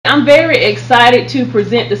I'm very excited to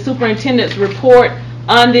present the superintendent's report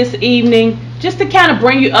on this evening, just to kind of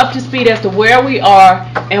bring you up to speed as to where we are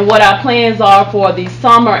and what our plans are for the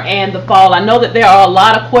summer and the fall. I know that there are a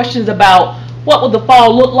lot of questions about what will the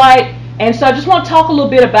fall look like, and so I just want to talk a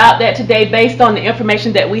little bit about that today based on the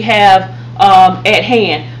information that we have at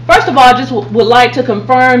hand. First of all, I just would like to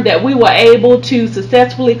confirm that we were able to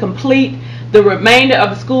successfully complete the remainder of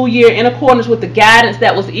the school year in accordance with the guidance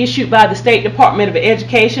that was issued by the State Department of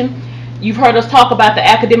Education. You've heard us talk about the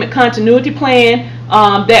academic continuity plan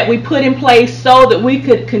that we put in place so that we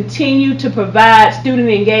could continue to provide student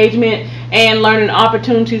engagement and learning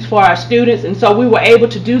opportunities for our students, and so we were able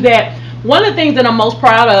to do that. One of the things that I'm most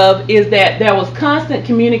proud of is that there was constant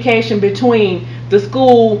communication between the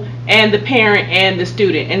school and the parent and the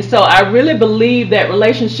student, and so I really believe that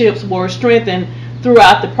relationships were strengthened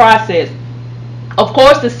throughout the process. Of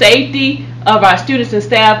course, the safety of our students and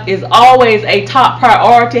staff is always a top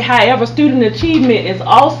priority. However, student achievement is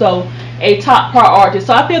also a top priority.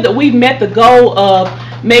 So I feel that we've met the goal of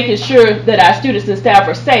making sure that our students and staff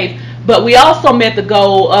are safe, but we also met the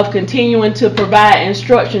goal of continuing to provide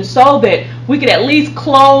instruction so that we could at least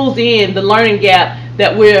close in the learning gap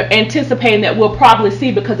that we're anticipating that we'll probably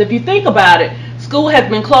see. Because if you think about it, school has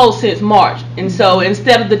been closed since March, and so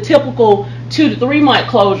instead of the typical 2 to 3 month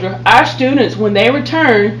closure, our students, when they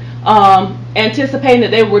return, anticipating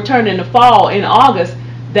that they will return in the fall in August,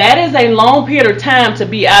 that is a long period of time to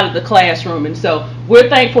be out of the classroom, and so we're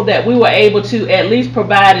thankful that we were able to at least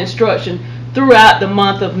provide instruction throughout the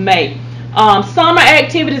month of May. Summer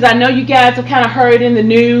activities, I know you guys have kind of heard in the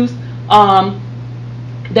news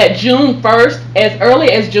that June 1st, as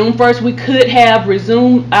early as June 1st, we could have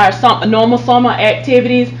resumed our normal summer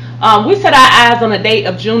activities. We set our eyes on a date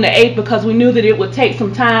of June the 8th because we knew that it would take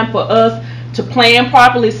some time for us to plan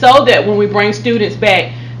properly so that when we bring students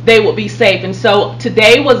back, they would be safe. And so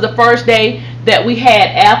today was the first day that we had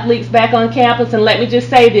athletes back on campus, and let me just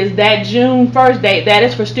say this, that June 1st date, that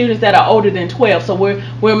is for students that are older than 12, so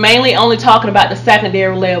we're mainly only talking about the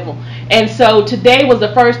secondary level. And so today was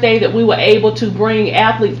the first day that we were able to bring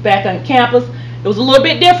athletes back on campus. It was a little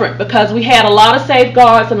bit different because we had a lot of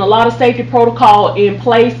safeguards and a lot of safety protocol in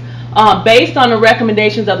place based on the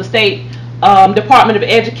recommendations of the State Department of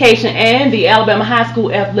Education and the Alabama High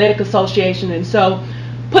School Athletic Association. And so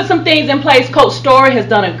put some things in place. Coach Story has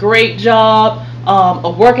done a great job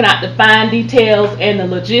of working out the fine details and the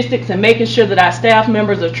logistics and making sure that our staff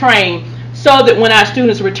members are trained so that when our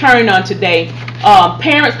students return on today,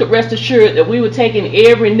 parents could rest assured that we were taking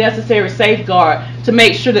every necessary safeguard to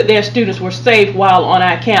make sure that their students were safe while on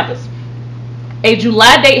our campus. A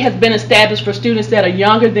July date has been established for students that are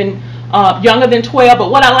younger than 12, but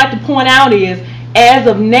what I like to point out is, as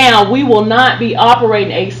of now, we will not be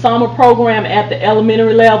operating a summer program at the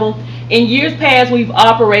elementary level. In years past, we've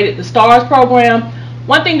operated the STARS program.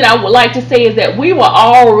 One thing that I would like to say is that we were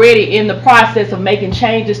already in the process of making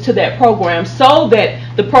changes to that program so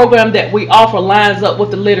that the program that we offer lines up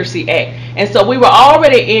with the Literacy Act. And so we were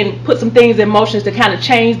already put some things in motion to kind of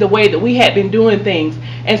change the way that we had been doing things.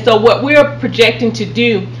 And so what we're projecting to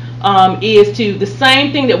do is to the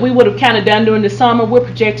same thing that we would have kind of done during the summer, we're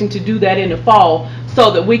projecting to do that in the fall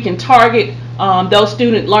so that we can target those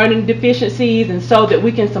student learning deficiencies and so that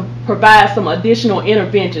we can provide some additional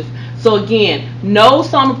interventions. So again, no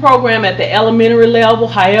summer program at the elementary level.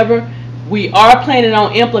 However, we are planning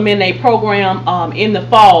on implementing a program in the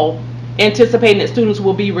fall, anticipating that students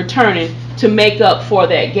will be returning to make up for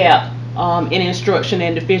that gap in instruction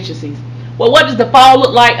and deficiencies. Well, what does the fall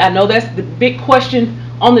look like? I know that's the big question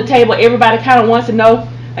on the table. Everybody kind of wants to know.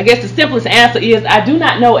 I guess the simplest answer is I do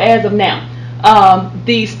not know as of now.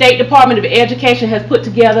 The State Department of Education has put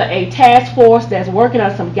together a task force that's working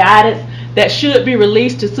on some guidance that should be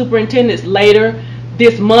released to superintendents later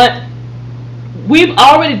this month. We've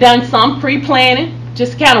already done some pre-planning,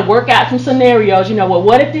 just to kind of work out some scenarios. You know, well,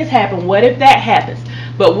 what if this happens? What if that happens?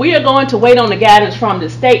 But we are going to wait on the guidance from the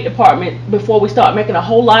State Department before we start making a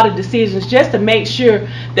whole lot of decisions, just to make sure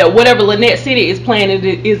that whatever Lynette City is planning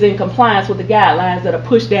is in compliance with the guidelines that are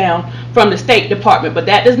pushed down from the State Department. But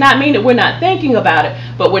that does not mean that we're not thinking about it,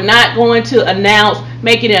 but we're not going to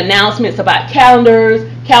make any announcements about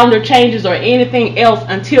calendar changes or anything else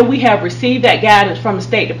until we have received that guidance from the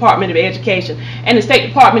State Department of Education. And the State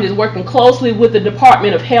Department is working closely with the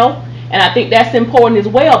Department of Health. And I think that's important as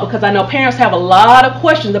well, because I know parents have a lot of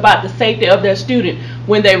questions about the safety of their student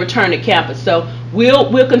when they return to campus. So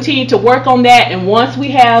we'll continue to work on that, and once we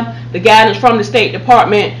have the guidance from the State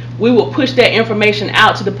Department, we will push that information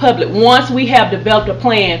out to the public once we have developed a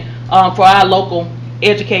plan for our local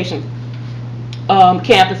education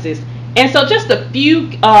campuses. And so just a few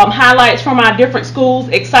highlights from our different schools.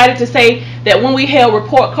 Excited to say that when we held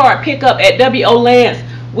report card pickup at W.O. Lance,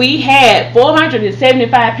 we had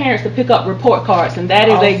 475 parents to pick up report cards, and that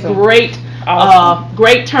is a great,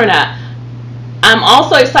 great turnout. I'm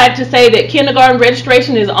also excited to say that kindergarten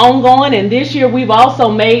registration is ongoing, and this year we've also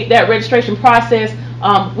made that registration process,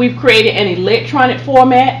 we've created an electronic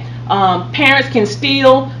format. Parents can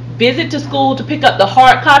still visit to school to pick up the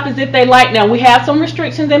hard copies if they like. Now, we have some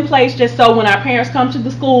restrictions in place just so when our parents come to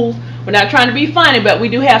the schools, we're not trying to be funny, but we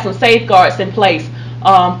do have some safeguards in place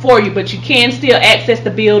for you. But you can still access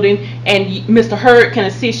the building, and Mr. Hurd can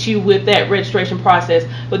assist you with that registration process.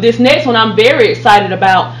 But this next one I'm very excited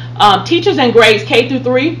about. Teachers in grades K through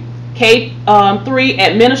 3, K3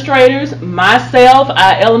 administrators, myself,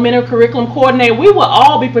 our elementary curriculum coordinator, we will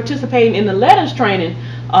all be participating in the letters training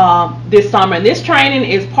this summer, and this training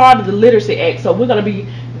is part of the Literacy Act, so we're going to be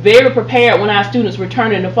very prepared when our students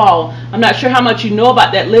return in the fall. I'm not sure how much you know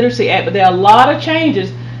about that Literacy Act, but there are a lot of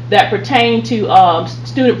changes that pertain to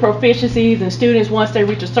student proficiencies and students once they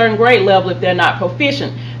reach a certain grade level if they're not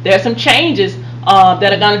proficient. There are some changes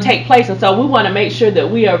that are going to take place, and so we want to make sure that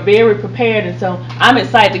we are very prepared, and so I'm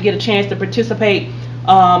excited to get a chance to participate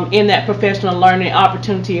in that professional learning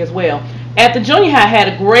opportunity as well. At the junior high, had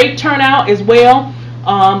a great turnout as well.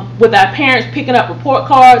 With our parents picking up report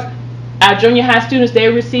cards. Our junior high students, they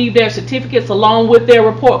received their certificates along with their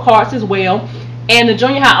report cards as well. And the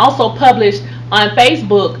junior high also published on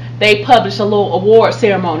Facebook, they published a little award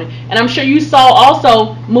ceremony. And I'm sure you saw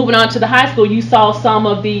also, moving on to the high school, you saw some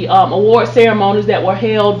of the award ceremonies that were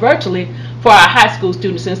held virtually for our high school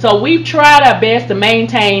students. And so we've tried our best to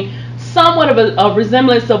maintain somewhat of a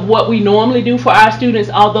resemblance of what we normally do for our students,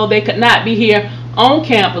 although they could not be here on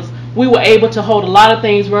campus. We were able to hold a lot of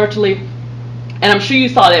things virtually, and I'm sure you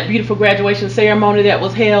saw that beautiful graduation ceremony that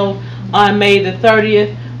was held on May the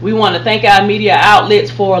 30th. We want to thank our media outlets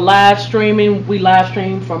for live streaming. We live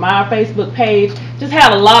streamed from our Facebook page. Just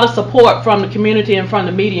had a lot of support from the community and from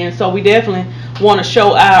the media, and so we definitely want to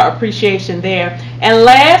show our appreciation there. And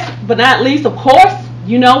last but not least, of course,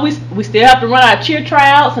 you know, we still have to run our cheer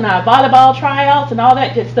tryouts and our volleyball tryouts and all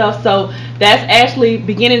that good stuff. So that's actually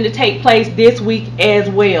beginning to take place this week as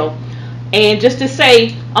well. And just to say,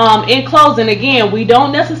 in closing, again, we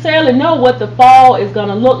don't necessarily know what the fall is going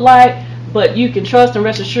to look like, but you can trust and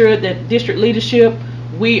rest assured that district leadership,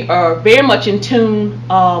 we are very much in tune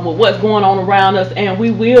with what's going on around us, and we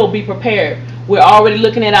will be prepared. We're already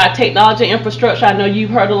looking at our technology infrastructure. I know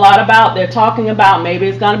you've heard a lot about. They're talking about maybe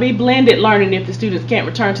it's going to be blended learning if the students can't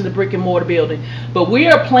return to the brick and mortar building. But we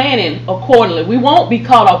are planning accordingly. We won't be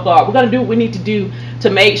caught off guard. We're going to do what we need to do to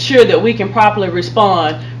make sure that we can properly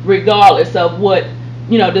respond regardless of what,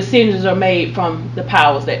 you know, decisions are made from the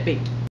powers that be.